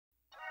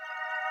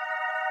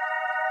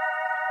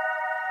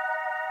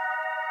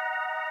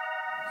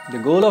The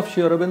goal of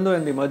Sri Aurobindo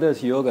and the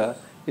Mother's Yoga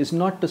is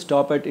not to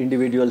stop at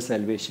individual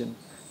salvation.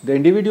 The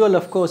individual,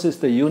 of course, is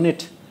the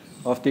unit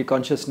of the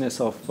consciousness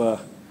of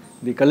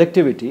the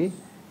collectivity,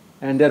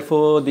 and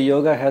therefore the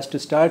yoga has to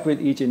start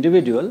with each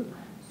individual.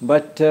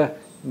 But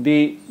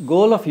the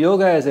goal of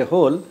yoga as a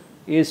whole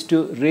is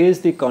to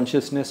raise the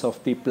consciousness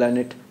of the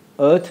planet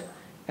Earth,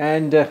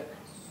 and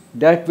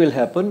that will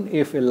happen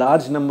if a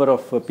large number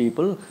of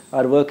people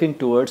are working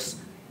towards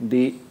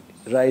the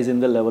rise in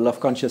the level of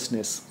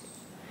consciousness.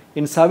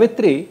 In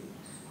Savitri,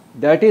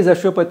 that is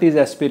Ashwapati's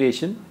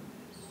aspiration,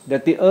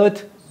 that the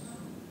earth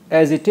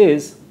as it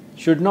is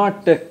should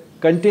not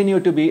continue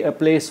to be a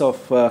place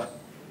of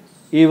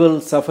evil,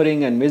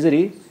 suffering and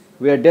misery,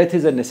 where death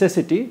is a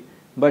necessity,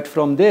 but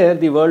from there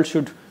the world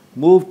should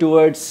move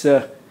towards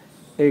a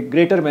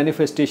greater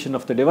manifestation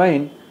of the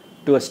divine,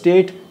 to a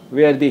state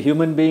where the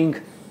human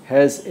being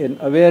has an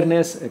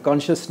awareness, a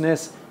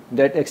consciousness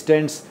that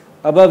extends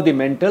above the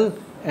mental,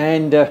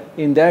 and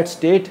in that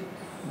state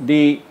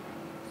the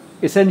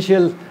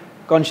essential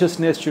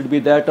consciousness should be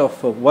that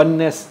of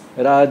oneness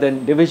rather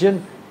than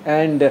division,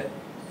 and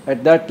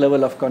at that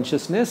level of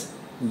consciousness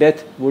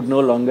death would no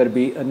longer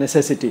be a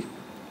necessity.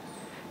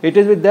 It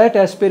is with that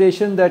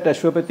aspiration that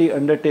Ashwapati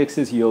undertakes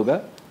his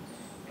yoga,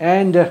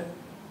 and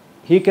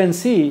he can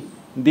see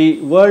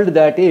the world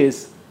that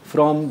is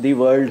from the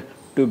world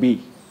to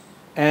be,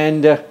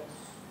 and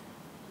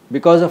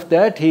because of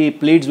that he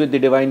pleads with the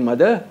Divine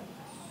Mother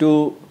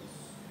to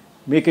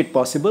make it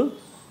possible,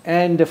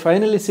 and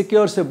finally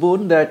secures a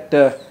boon that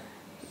the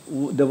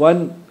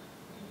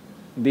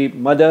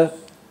mother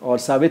or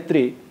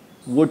Savitri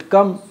would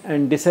come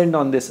and descend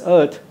on this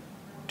earth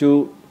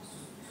to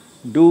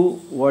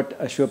do what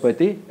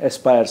Ashwapati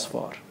aspires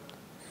for.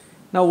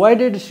 Now, why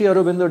did Sri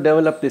Aurobindo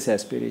develop this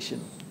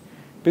aspiration?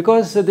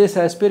 Because this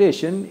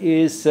aspiration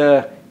is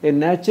a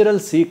natural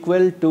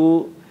sequel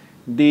to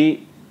the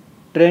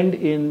trend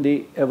in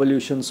the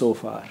evolution so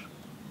far.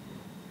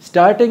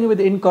 Starting with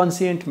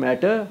inconscient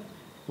matter,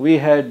 we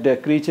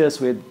had creatures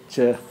which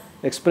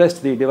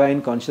expressed the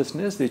divine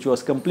consciousness, which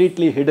was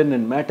completely hidden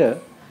in matter.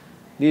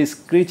 These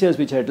creatures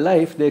which had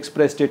life, they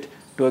expressed it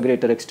to a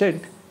greater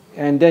extent,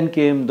 and then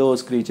came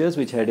those creatures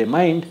which had a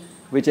mind,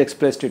 which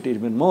expressed it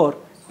even more,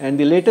 and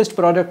the latest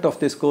product of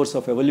this course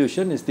of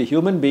evolution is the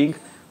human being,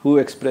 who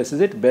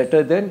expresses it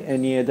better than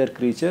any other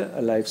creature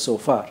alive so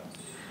far.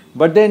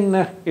 But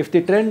then if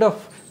the trend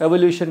of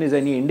evolution is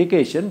any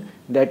indication,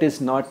 that is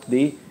not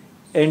the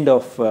end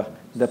of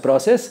the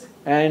process,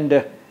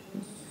 and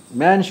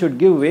man should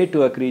give way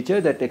to a creature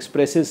that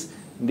expresses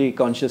the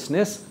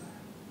consciousness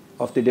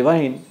of the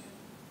divine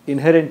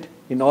inherent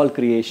in all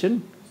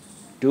creation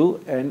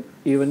to an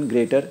even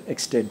greater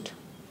extent.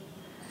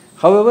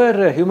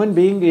 However, a human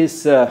being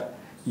is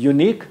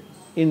unique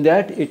in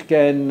that it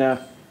can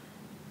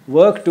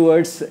work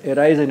towards a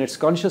rise in its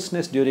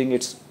consciousness during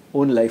its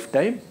own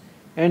lifetime,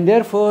 and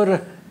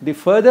therefore the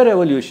further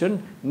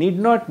evolution need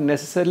not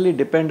necessarily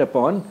depend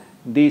upon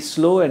the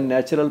slow and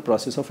natural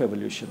process of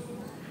evolution.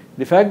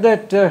 The fact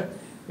that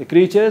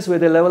creatures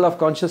with a level of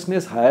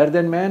consciousness higher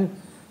than man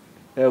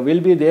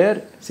will be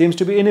there seems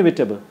to be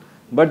inevitable,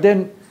 but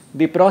then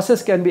the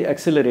process can be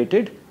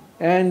accelerated,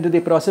 and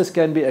the process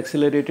can be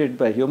accelerated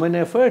by human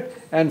effort.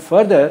 And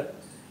further,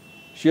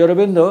 Sri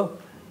Aurobindo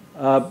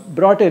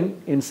brought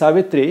in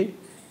Savitri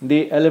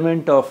the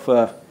element of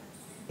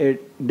a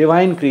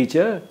divine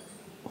creature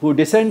who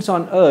descends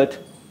on earth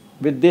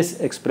with this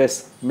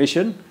express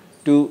mission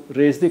to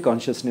raise the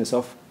consciousness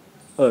of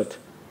earth.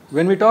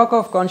 When we talk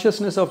of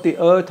consciousness of the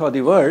earth or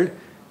the world,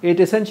 it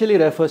essentially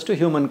refers to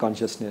human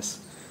consciousness,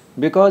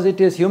 because it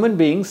is human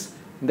beings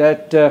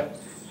that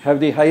have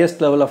the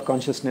highest level of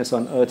consciousness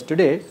on earth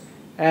today,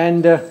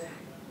 and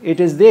it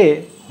is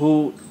they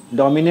who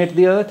dominate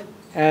the earth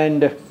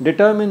and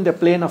determine the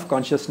plane of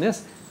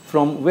consciousness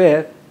from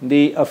where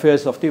the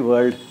affairs of the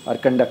world are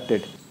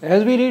conducted.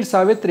 As we read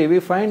Savitri, we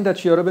find that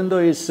Sri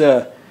Aurobindo is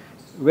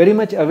very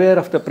much aware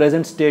of the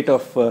present state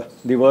of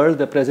the world,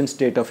 the present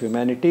state of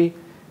humanity.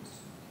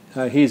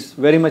 He is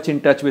very much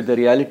in touch with the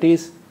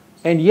realities,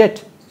 and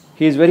yet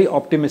he is very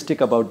optimistic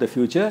about the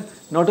future.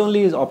 Not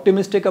only is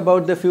optimistic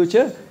about the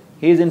future,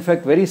 he is in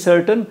fact very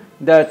certain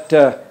that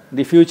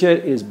the future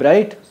is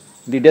bright,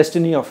 the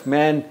destiny of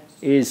man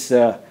is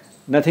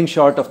nothing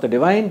short of the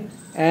divine,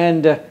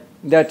 and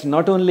that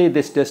not only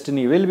this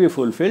destiny will be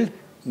fulfilled,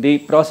 the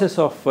process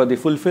of the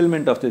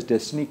fulfillment of this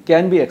destiny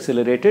can be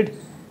accelerated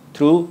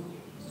through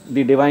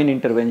the divine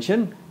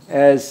intervention,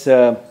 as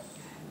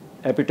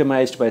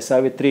epitomized by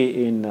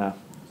Savitri in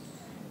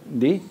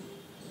the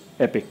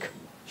epic.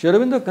 Sri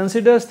Aurobindo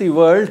considers the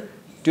world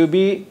to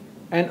be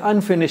an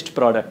unfinished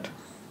product,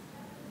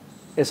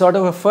 a sort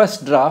of a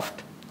first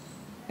draft,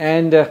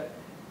 and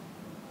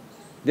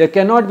there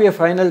cannot be a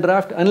final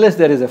draft unless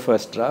there is a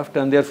first draft,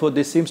 and therefore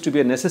this seems to be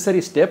a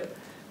necessary step,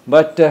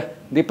 but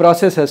the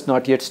process has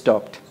not yet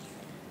stopped.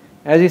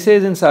 As he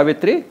says in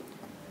Savitri,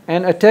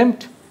 an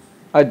attempt,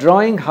 a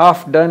drawing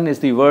half done is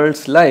the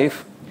world's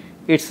life,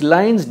 its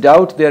lines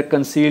doubt their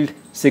concealed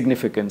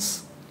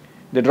significance.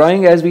 The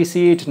drawing as we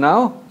see it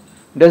now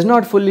does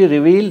not fully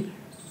reveal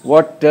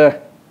what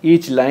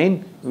each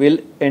line will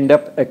end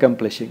up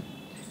accomplishing.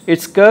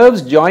 Its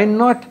curves join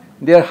not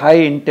their high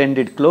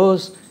intended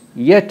close,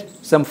 yet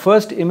some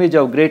first image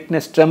of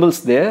greatness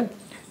trembles there,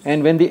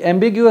 and when the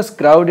ambiguous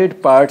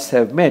crowded parts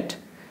have met,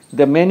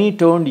 the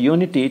many-toned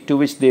unity to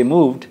which they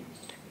moved,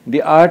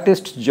 the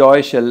artist's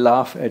joy shall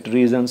laugh at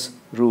reason's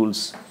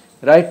rules.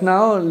 Right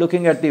now,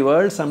 looking at the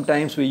world,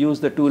 sometimes we use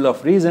the tool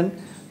of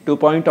reason to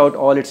point out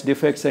all its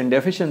defects and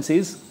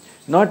deficiencies,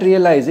 not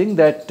realizing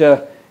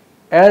that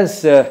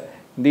as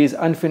these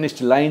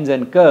unfinished lines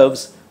and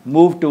curves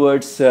move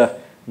towards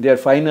their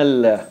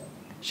final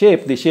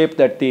shape, the shape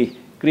that the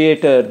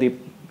creator, the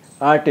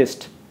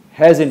artist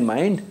has in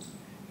mind,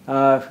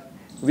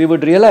 we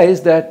would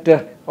realize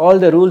that all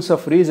the rules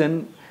of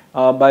reason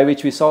by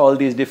which we saw all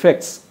these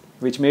defects,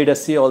 which made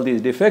us see all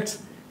these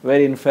defects, were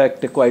in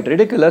fact quite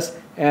ridiculous,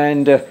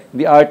 and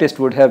the artist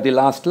would have the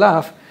last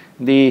laugh.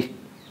 The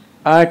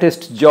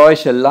artist's joy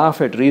shall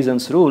laugh at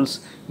reason's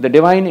rules. The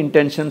divine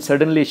intention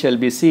suddenly shall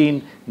be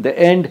seen. The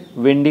end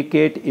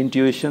vindicate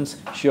intuition's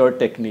sure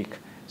technique.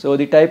 So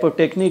the type of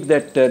technique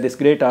that this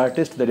great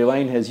artist, the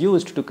divine, has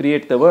used to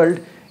create the world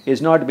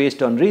is not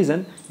based on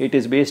reason. It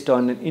is based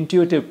on an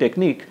intuitive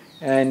technique,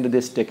 and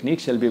this technique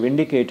shall be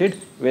vindicated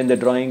when the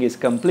drawing is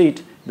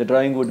complete. The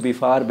drawing would be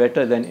far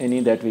better than any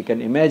that we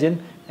can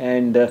imagine,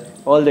 and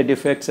all the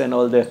defects and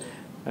all the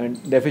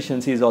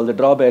deficiencies, all the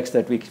drawbacks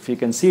that we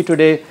can see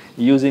today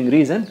using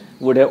reason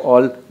would have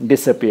all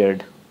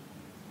disappeared.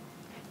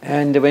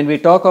 And when we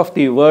talk of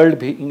the world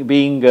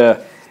being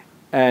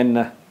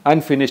an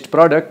unfinished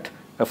product,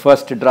 a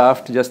first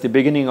draft, just the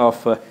beginning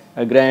of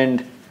a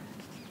grand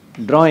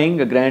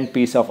drawing, a grand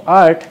piece of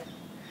art,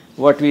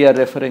 what we are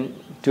referring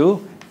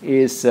to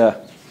is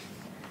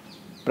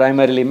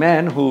primarily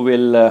man, who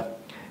will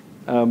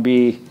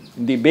be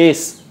the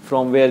base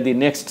from where the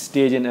next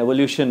stage in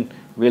evolution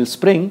will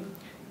spring.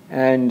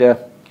 And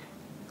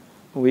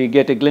we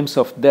get a glimpse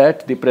of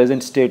that, the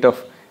present state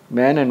of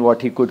man and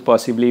what he could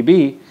possibly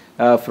be,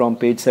 from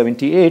page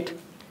 78.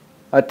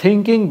 A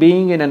thinking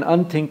being in an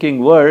unthinking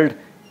world,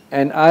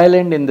 an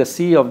island in the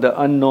sea of the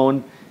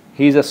unknown.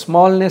 He is a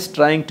smallness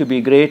trying to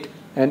be great,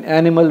 an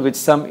animal with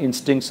some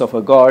instincts of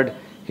a god.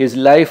 His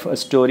life a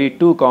story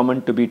too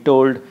common to be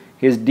told.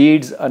 His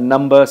deeds a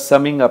number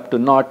summing up to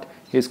naught.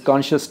 His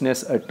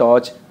consciousness a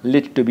torch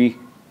lit to be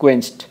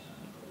quenched.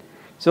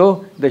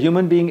 So the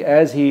human being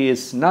as he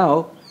is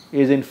now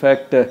is in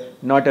fact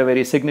not a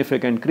very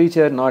significant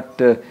creature, not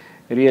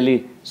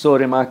really so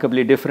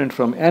remarkably different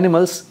from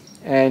animals,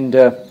 and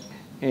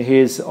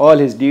all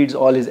his deeds,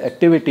 all his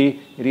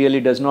activity really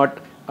does not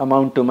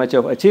amount to much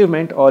of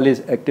achievement. All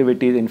his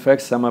activities in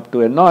fact sum up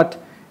to a naught,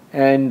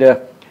 and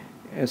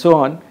so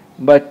on.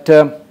 But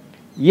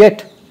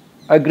yet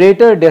a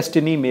greater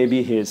destiny may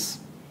be his.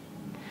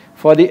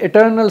 For the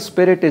eternal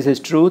spirit is his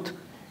truth,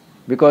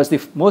 because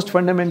the most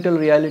fundamental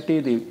reality,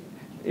 the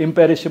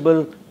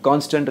imperishable,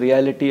 constant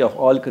reality of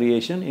all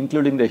creation,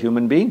 including the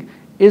human being,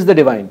 is the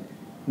divine,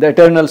 the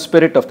eternal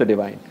spirit of the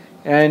divine.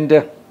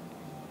 And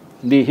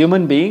the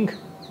human being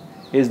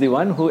is the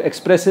one who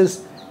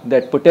expresses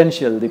that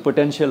potential, the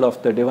potential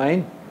of the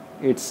divine.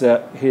 It's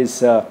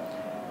his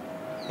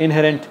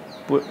inherent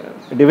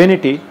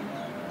divinity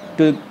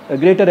to a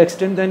greater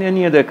extent than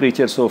any other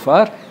creature so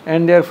far,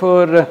 and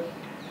therefore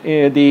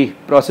the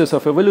process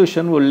of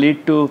evolution will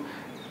lead to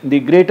the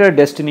greater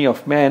destiny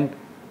of man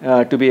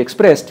to be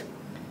expressed.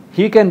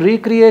 He can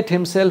recreate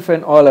himself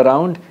and all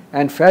around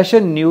and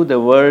fashion new the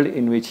world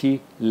in which he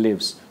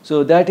lives.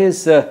 So that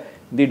is the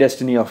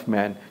destiny of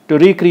man, to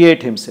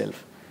recreate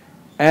himself,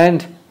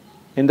 and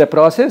in the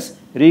process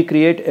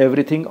recreate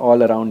everything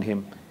all around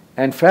him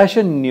and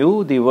fashion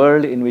new the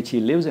world in which he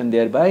lives, and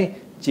thereby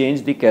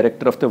change the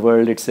character of the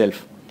world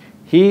itself.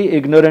 He,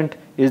 ignorant,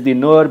 is the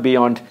knower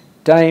beyond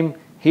time.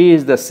 He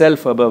is the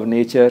self above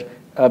nature,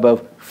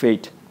 above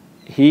fate.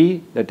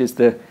 He, that is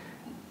the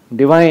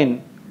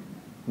divine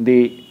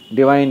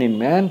in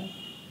man,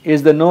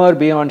 is the knower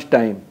beyond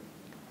time,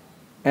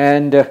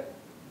 and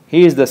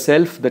he is the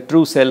self, the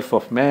true self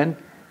of man,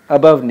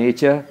 above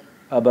nature,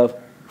 above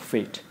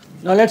fate.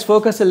 Now let's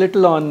focus a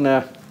little on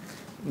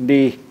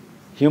the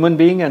human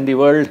being and the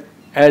world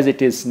as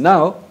it is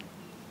now.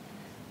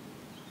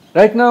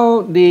 Right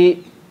now, the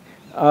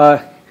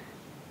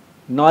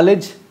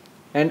knowledge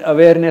and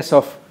awareness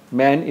of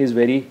man is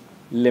very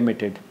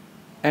limited,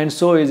 and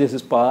so is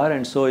his power,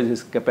 and so is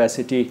his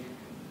capacity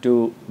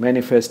to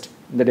manifest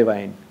the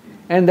divine.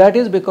 And that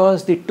is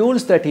because the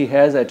tools that he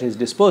has at his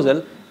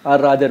disposal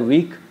are rather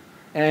weak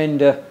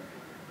and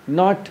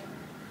not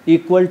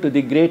equal to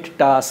the great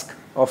task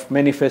of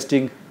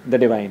manifesting the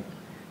divine.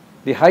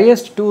 The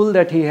highest tool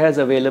that he has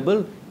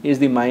available is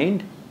the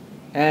mind,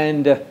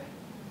 and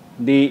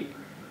the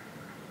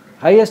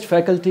highest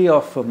faculty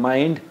of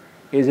mind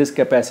is his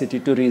capacity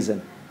to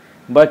reason.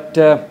 But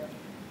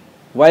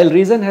while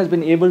reason has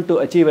been able to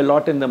achieve a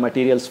lot in the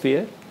material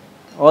sphere,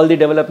 all the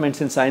developments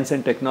in science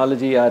and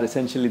technology are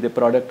essentially the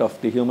product of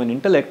the human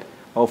intellect,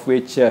 of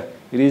which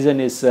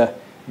reason is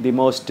the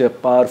most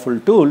powerful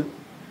tool.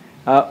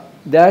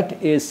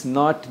 That is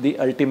not the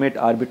ultimate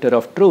arbiter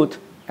of truth,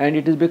 and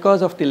it is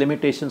because of the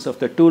limitations of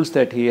the tools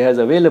that he has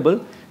available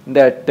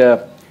that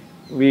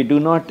we do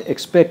not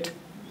expect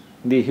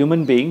the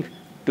human being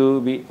to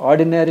be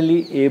ordinarily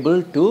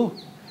able to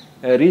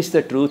reach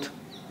the truth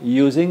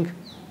using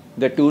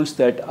the tools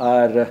that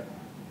are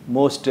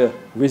most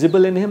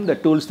visible in him, the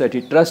tools that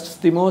he trusts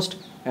the most,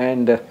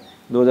 and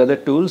those are the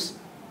tools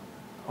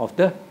of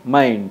the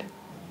mind.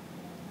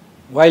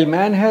 While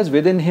man has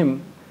within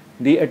him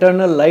the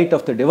eternal light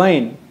of the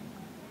divine,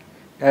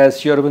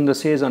 as Sri Aurobindo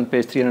says on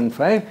page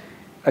 305,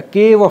 a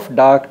cave of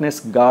darkness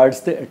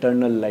guards the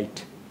eternal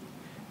light.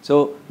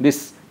 So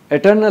this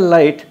eternal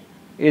light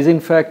is in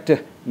fact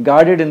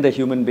guarded in the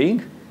human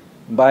being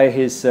by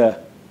his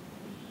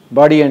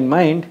body and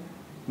mind,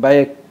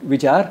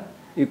 which are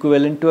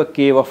equivalent to a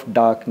cave of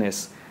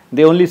darkness.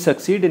 They only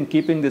succeed in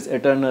keeping this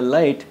eternal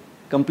light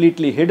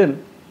completely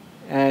hidden,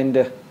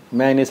 and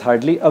man is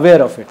hardly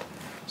aware of it.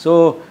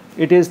 So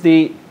it is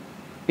the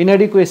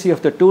inadequacy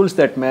of the tools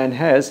that man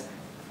has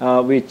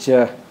which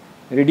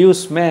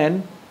reduce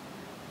man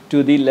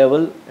to the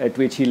level at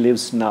which he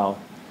lives now.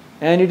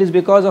 And it is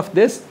because of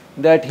this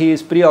that he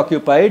is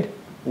preoccupied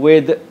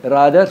with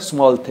rather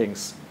small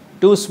things,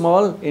 too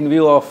small in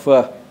view of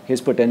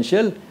his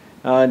potential,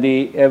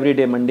 the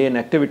everyday mundane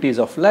activities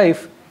of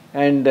life,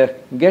 and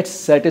gets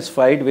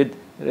satisfied with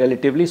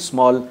relatively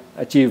small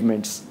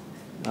achievements.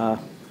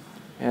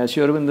 As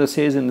Sri Aurobindo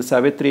says in the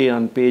Savitri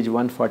on page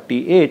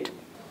 148,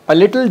 a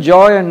little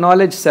joy and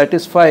knowledge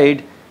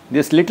satisfied,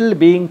 this little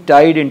being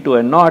tied into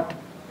a knot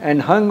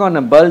and hung on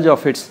a bulge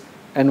of its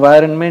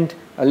environment,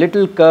 a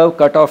little curve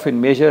cut off in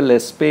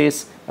measureless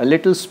space, a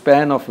little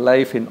span of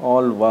life in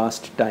all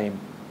vast time.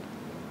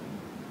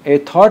 A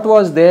thought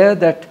was there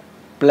that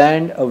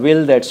planned, a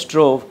will that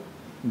strove,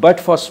 but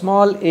for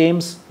small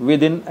aims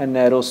within a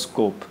narrow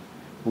scope.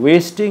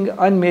 Wasting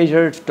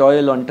unmeasured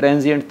toil on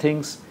transient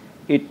things,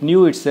 it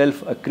knew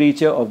itself a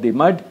creature of the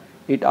mud.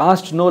 It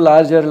asked no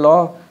larger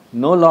law,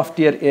 no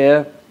loftier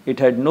air. It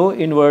had no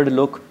inward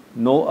look,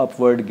 no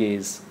upward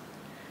gaze.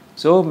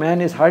 So man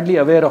is hardly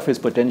aware of his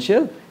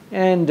potential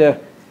and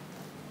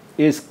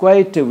is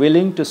quite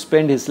willing to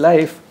spend his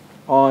life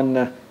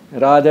on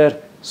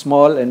rather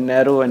small and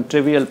narrow and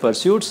trivial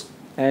pursuits,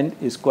 and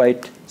is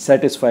quite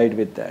satisfied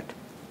with that.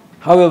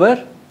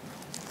 However,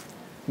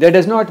 that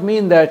does not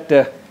mean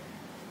that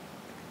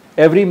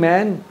every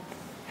man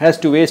has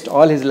to waste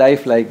all his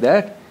life like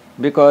that,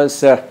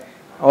 because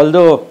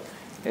although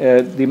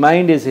the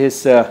mind is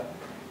his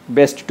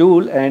best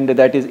tool and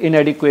that is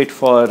inadequate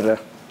for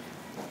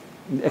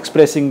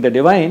expressing the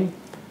divine,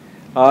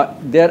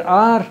 there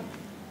are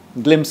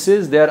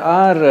glimpses, there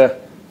are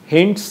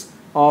hints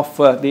of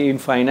the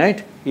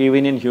infinite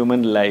even in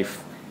human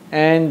life.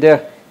 And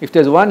if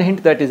there is one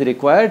hint that is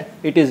required,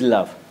 it is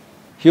love.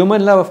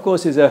 Human love, of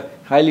course, is a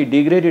highly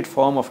degraded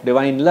form of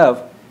divine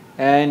love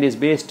and is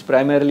based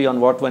primarily on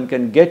what one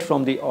can get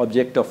from the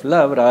object of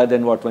love rather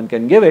than what one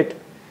can give it.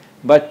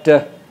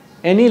 But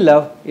any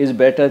love is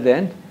better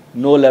than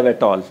no love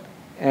at all.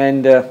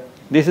 And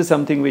this is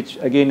something which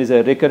again is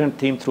a recurrent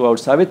theme throughout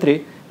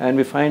Savitri, and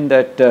we find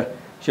that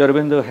Sri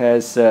Aurobindo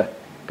has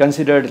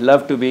considered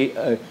love to be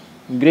a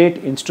great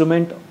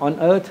instrument on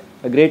earth,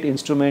 a great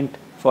instrument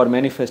for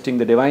manifesting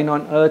the divine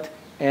on earth,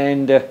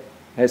 and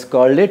has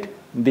called it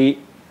the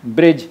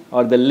bridge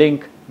or the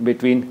link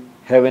between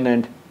heaven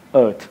and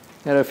earth.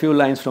 There are a few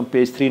lines from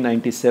page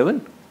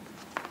 397.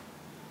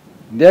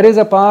 There is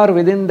a power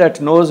within that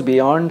knows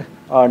beyond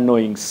our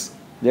knowings.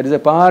 There is a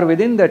power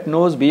within that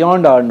knows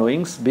beyond our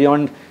knowings,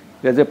 there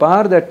is a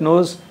power that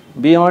knows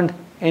beyond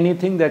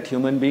anything that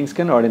human beings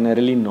can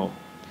ordinarily know.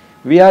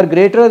 We are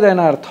greater than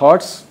our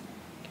thoughts,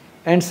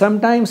 and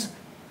sometimes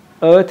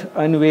earth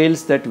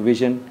unveils that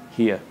vision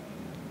here.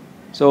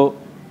 So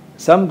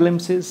some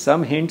glimpses,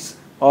 some hints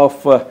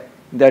of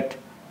that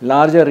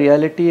larger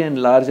reality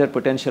and larger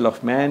potential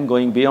of man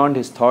going beyond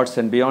his thoughts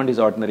and beyond his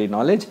ordinary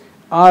knowledge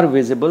are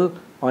visible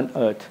on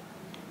earth.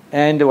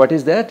 And what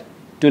is that?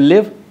 To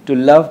live, to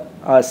love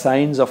are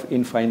signs of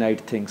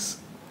infinite things.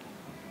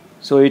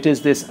 So it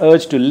is this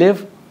urge to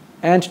live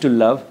and to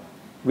love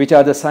which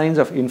are the signs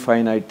of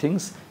infinite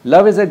things.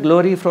 Love is a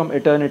glory from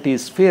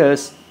eternity's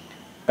spheres,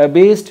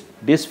 abased,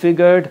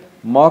 disfigured,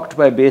 mocked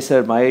by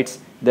baser mites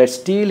that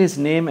steal his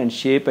name and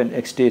shape and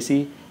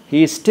ecstasy.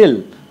 He is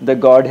still the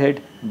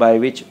Godhead by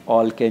which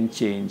all can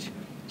change.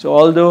 So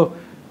although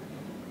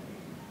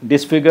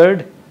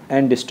disfigured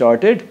and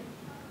distorted,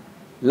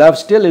 love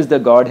still is the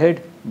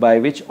Godhead by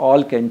which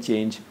all can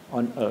change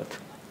on earth.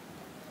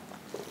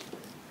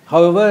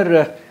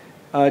 However,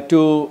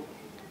 to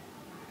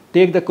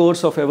take the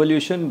course of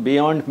evolution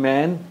beyond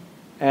man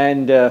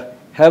and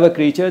have a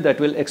creature that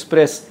will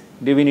express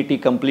divinity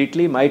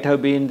completely might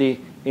have been the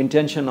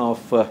intention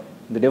of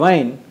the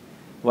divine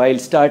while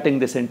starting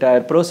this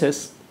entire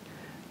process.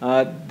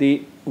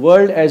 The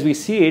world as we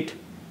see it,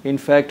 in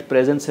fact,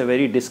 presents a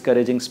very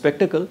discouraging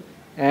spectacle,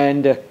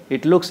 and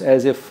it looks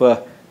as if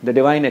the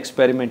divine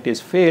experiment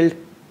is failed,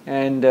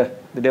 and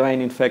the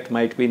divine in fact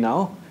might be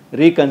now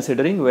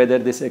reconsidering whether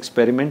this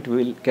experiment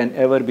can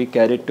ever be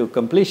carried to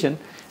completion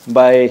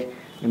by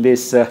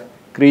this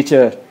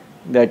creature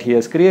that he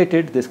has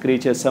created, this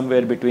creature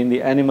somewhere between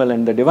the animal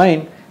and the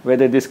divine,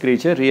 whether this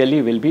creature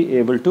really will be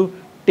able to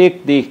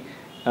take the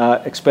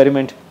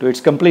experiment to its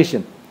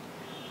completion.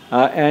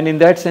 And in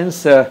that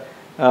sense,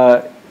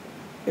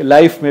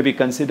 life may be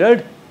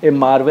considered a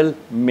marvel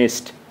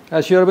missed.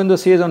 As Sri Aurobindo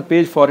says on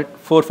page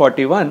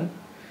 441,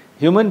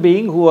 human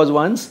being who was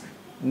once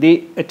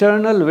the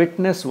eternal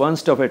witness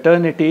once of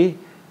eternity,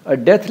 a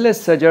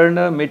deathless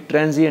sojourner mid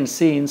transient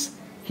scenes,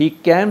 he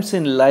camps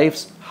in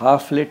life's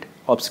half-lit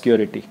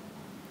obscurity,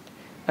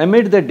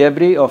 amid the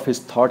debris of his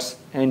thoughts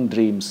and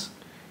dreams.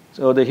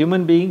 So the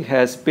human being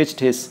has pitched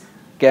his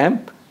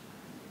camp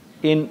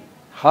in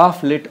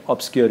half-lit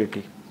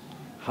obscurity,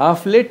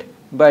 half-lit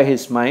by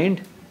his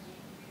mind,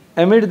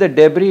 amid the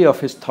debris of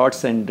his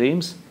thoughts and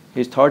dreams.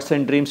 His thoughts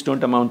and dreams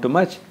don't amount to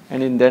much,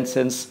 and in that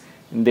sense,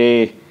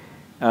 they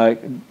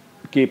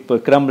keep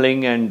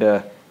crumbling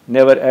and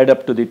never add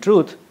up to the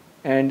truth.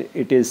 And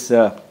it is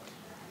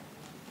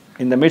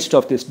in the midst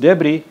of this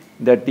debris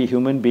that the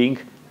human being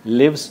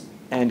lives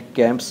and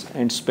camps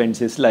and spends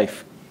his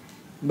life.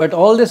 But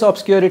all this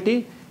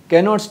obscurity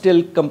cannot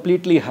still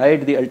completely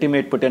hide the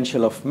ultimate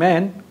potential of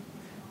man.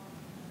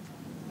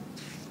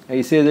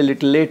 He says a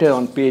little later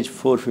on page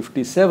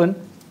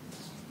 457,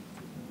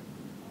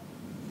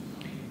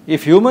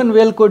 if human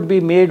will could be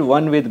made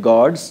one with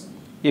God's,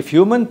 if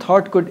human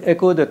thought could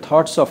echo the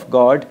thoughts of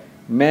God,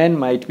 man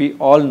might be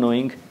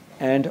all-knowing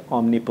and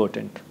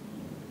omnipotent.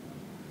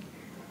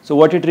 So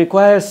what it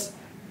requires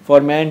for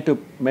man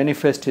to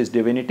manifest his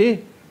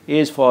divinity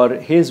is for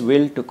his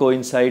will to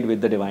coincide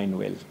with the divine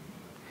will.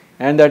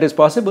 And that is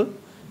possible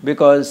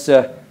because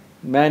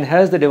man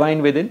has the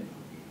divine within,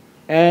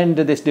 and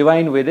this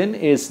divine within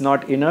is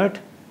not inert,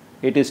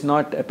 it is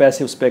not a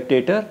passive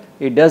spectator,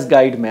 it does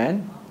guide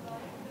man.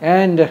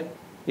 And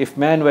if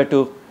man were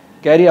to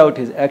carry out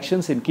his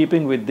actions in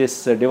keeping with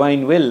this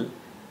divine will,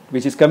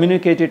 which is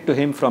communicated to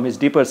him from his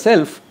deeper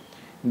self,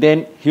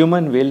 then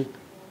human will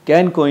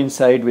can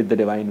coincide with the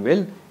divine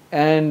will,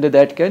 and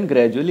that can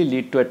gradually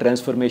lead to a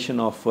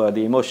transformation of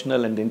the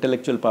emotional and the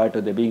intellectual part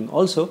of the being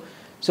also,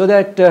 so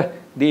that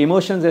the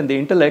emotions and the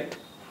intellect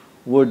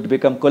would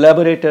become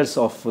collaborators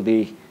of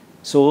the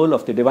soul,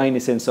 of the divine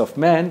essence of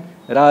man,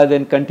 rather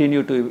than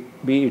continue to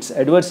be its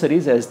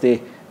adversaries as they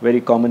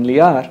very commonly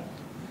are.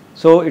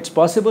 So it's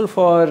possible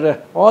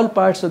for all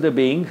parts of the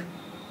being,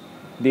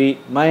 the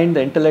mind,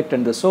 the intellect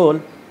and the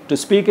soul, to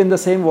speak in the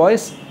same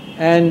voice,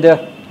 and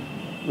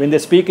when they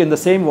speak in the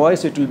same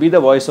voice, it will be the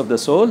voice of the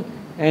soul,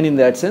 and in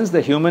that sense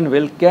the human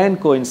will can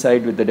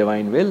coincide with the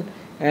divine will,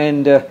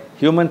 and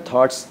human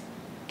thoughts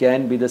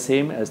can be the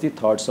same as the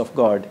thoughts of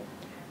God.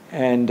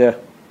 And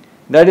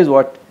that is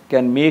what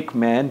can make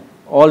man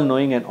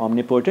all-knowing and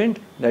omnipotent,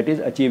 that is,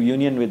 achieve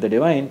union with the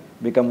divine,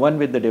 become one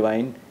with the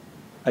divine,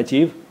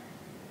 achieve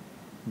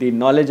the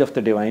knowledge of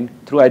the divine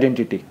through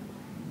identity.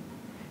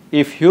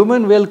 If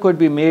human will could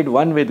be made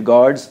one with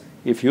God's,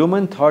 if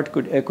human thought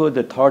could echo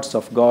the thoughts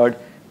of God,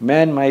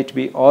 man might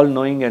be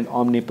all-knowing and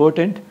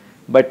omnipotent,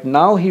 but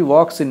now he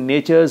walks in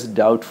nature's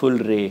doubtful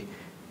ray.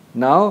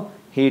 Now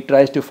he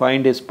tries to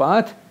find his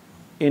path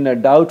in a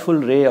doubtful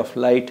ray of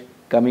light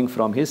coming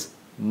from his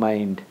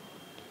mind.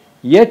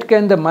 Yet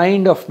can the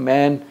mind of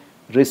man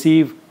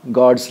receive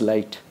God's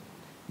light.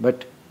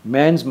 But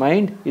man's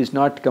mind is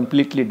not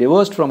completely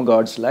divorced from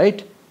God's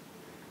light.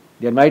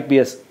 There might be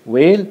a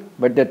veil,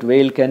 but that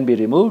veil can be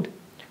removed.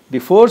 The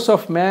force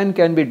of man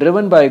can be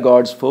driven by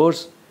God's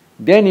force.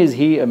 Then is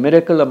he a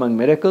miracle among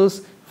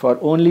miracles, for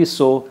only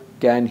so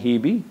can he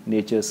be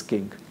nature's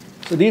king.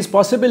 So these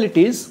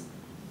possibilities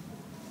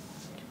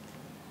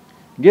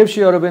give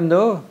Sri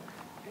Aurobindo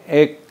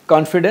a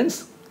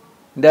confidence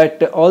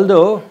that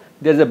although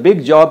there is a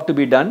big job to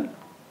be done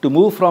to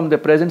move from the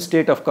present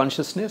state of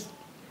consciousness,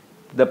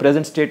 the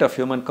present state of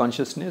human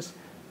consciousness,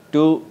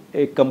 to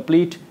a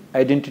complete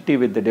identity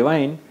with the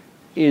divine,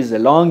 is a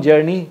long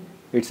journey,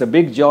 it's a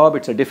big job,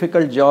 it's a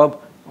difficult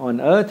job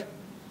on earth,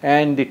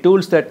 and the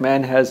tools that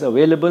man has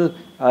available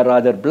are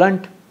rather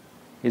blunt.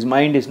 His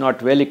mind is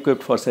not well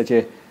equipped for such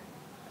a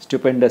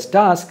stupendous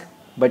task,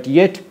 but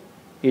yet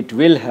it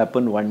will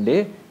happen one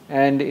day,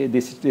 and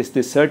this is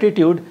this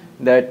certitude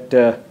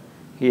that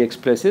he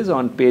expresses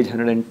on page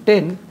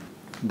 110.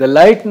 The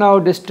light now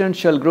distant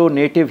shall grow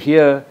native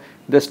here,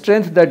 the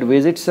strength that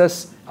visits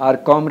us our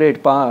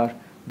comrade power,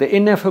 the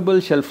ineffable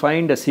shall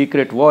find a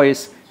secret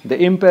voice,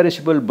 the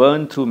imperishable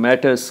burn through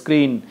matter's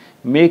screen,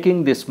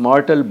 making this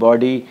mortal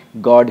body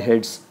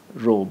Godhead's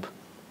robe.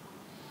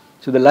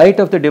 So the light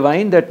of the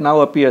divine that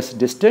now appears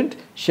distant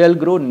shall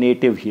grow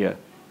native here,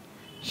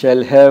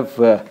 shall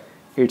have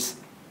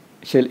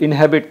shall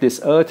inhabit this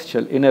earth,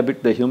 shall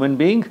inhabit the human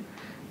being,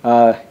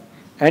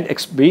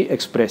 and be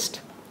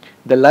expressed.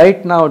 The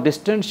light now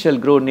distant shall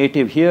grow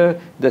native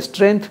here, the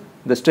strength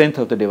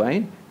of the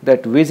divine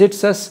that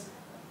visits us,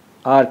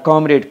 our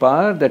comrade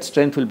power, that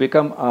strength will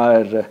become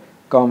our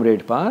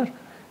comrade power.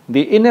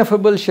 The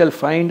ineffable shall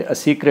find a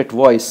secret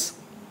voice.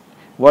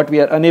 What we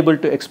are unable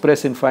to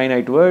express in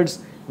finite words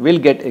will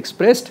get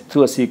expressed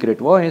through a secret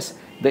voice.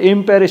 The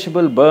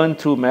imperishable burn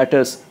through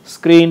matter's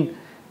screen,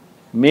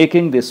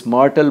 making this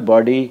mortal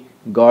body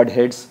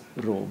Godhead's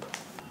robe.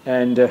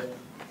 And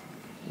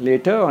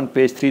later on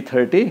page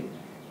 330,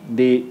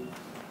 the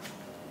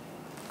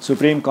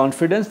supreme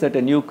confidence that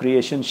a new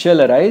creation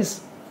shall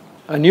arise.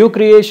 A new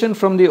creation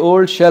from the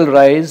old shall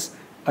rise,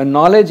 a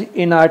knowledge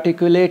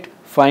inarticulate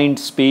find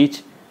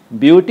speech,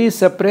 beauty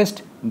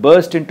suppressed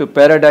burst into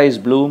paradise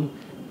bloom,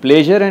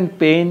 pleasure and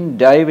pain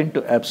dive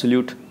into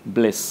absolute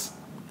bliss.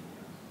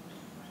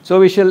 So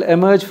we shall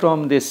emerge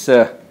from this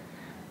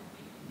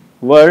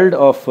world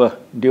of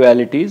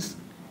dualities,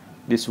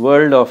 this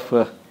world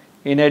of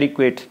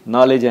inadequate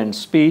knowledge and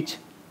speech,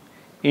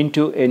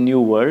 into a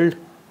new world.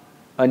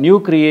 A new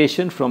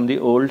creation from the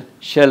old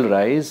shall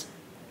rise,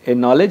 a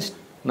knowledge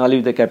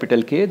with a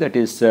capital K, that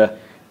is the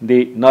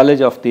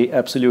knowledge of the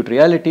absolute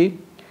reality.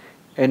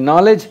 A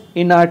knowledge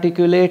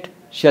inarticulate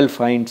shall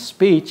find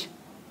speech,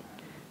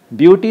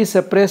 beauty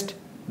suppressed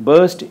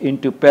burst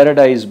into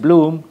paradise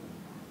bloom.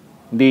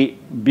 The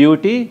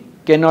beauty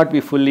cannot be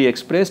fully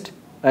expressed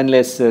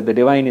unless the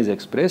divine is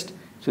expressed.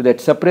 So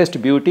that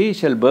suppressed beauty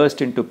shall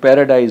burst into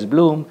paradise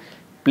bloom,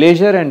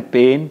 pleasure and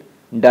pain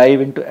dive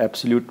into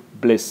absolute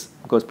bliss.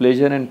 Because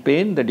pleasure and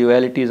pain, the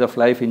dualities of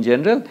life in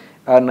general,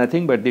 are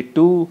nothing but the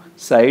two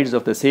sides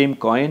of the same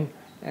coin,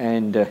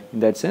 and in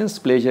that sense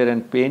pleasure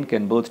and pain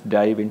can both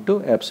dive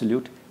into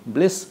absolute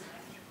bliss,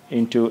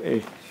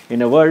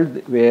 in a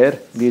world where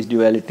these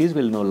dualities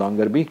will no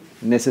longer be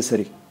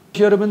necessary.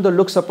 Sri Aurobindo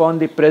looks upon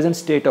the present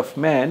state of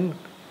man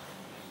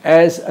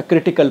as a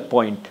critical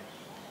point.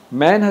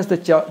 Man has the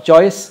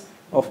choice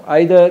of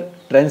either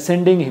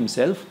transcending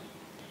himself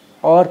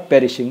or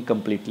perishing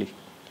completely,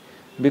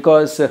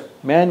 because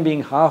man,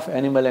 being half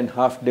animal and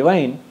half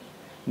divine,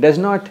 does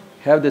not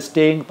have the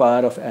staying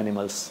power of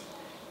animals,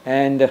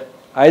 and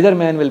either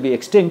man will be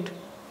extinct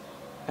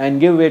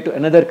and give way to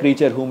another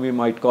creature whom we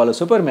might call a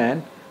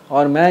superman,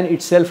 or man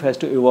itself has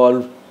to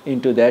evolve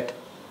into that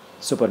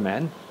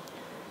superman,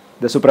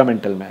 the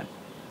supramental man.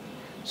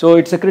 So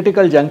it's a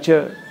critical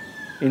juncture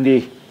in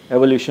the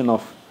evolution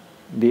of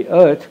the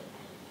earth,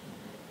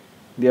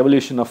 the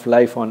evolution of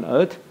life on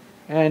earth,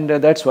 and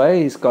that's why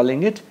he's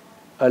calling it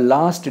a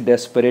last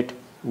desperate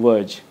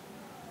verge.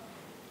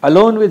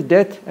 Alone with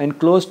death and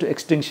close to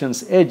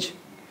extinction's edge,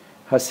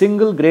 her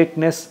single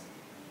greatness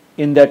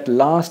in that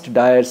last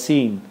dire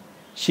scene,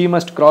 she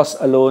must cross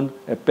alone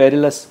a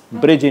perilous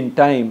bridge in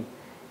time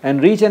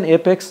and reach an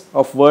apex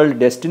of world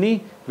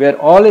destiny where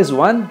all is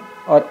one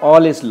or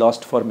all is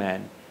lost for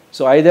man.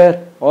 So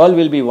either all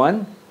will be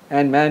one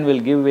and man will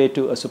give way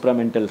to a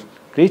supramental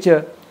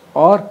creature,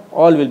 or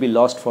all will be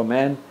lost for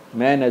man.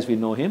 Man as we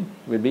know him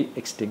will be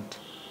extinct.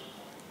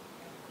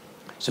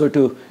 So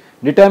to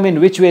determine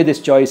which way this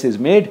choice is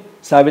made,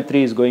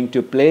 Savitri is going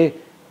to play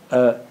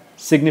a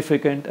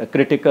significant, a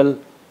critical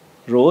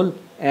role,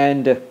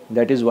 and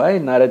that is why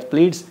Narad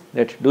pleads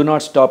that do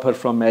not stop her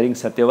from marrying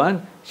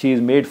Satyavan. She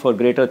is made for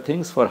greater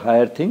things, for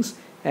higher things,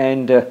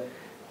 and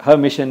her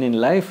mission in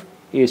life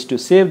is to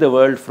save the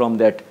world from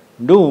that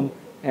doom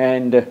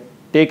and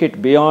take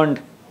it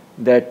beyond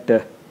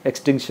that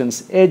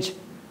extinction's edge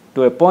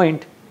to a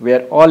point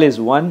where all is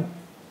one,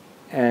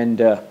 and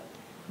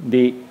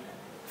the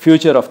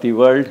future of the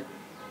world,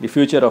 the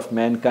future of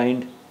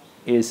mankind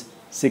is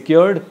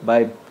secured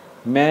by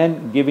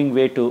man giving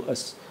way to a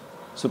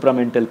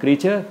supramental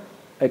creature,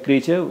 a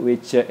creature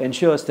which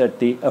ensures that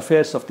the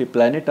affairs of the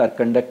planet are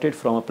conducted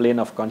from a plane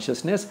of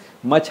consciousness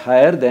much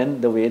higher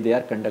than the way they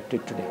are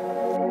conducted today.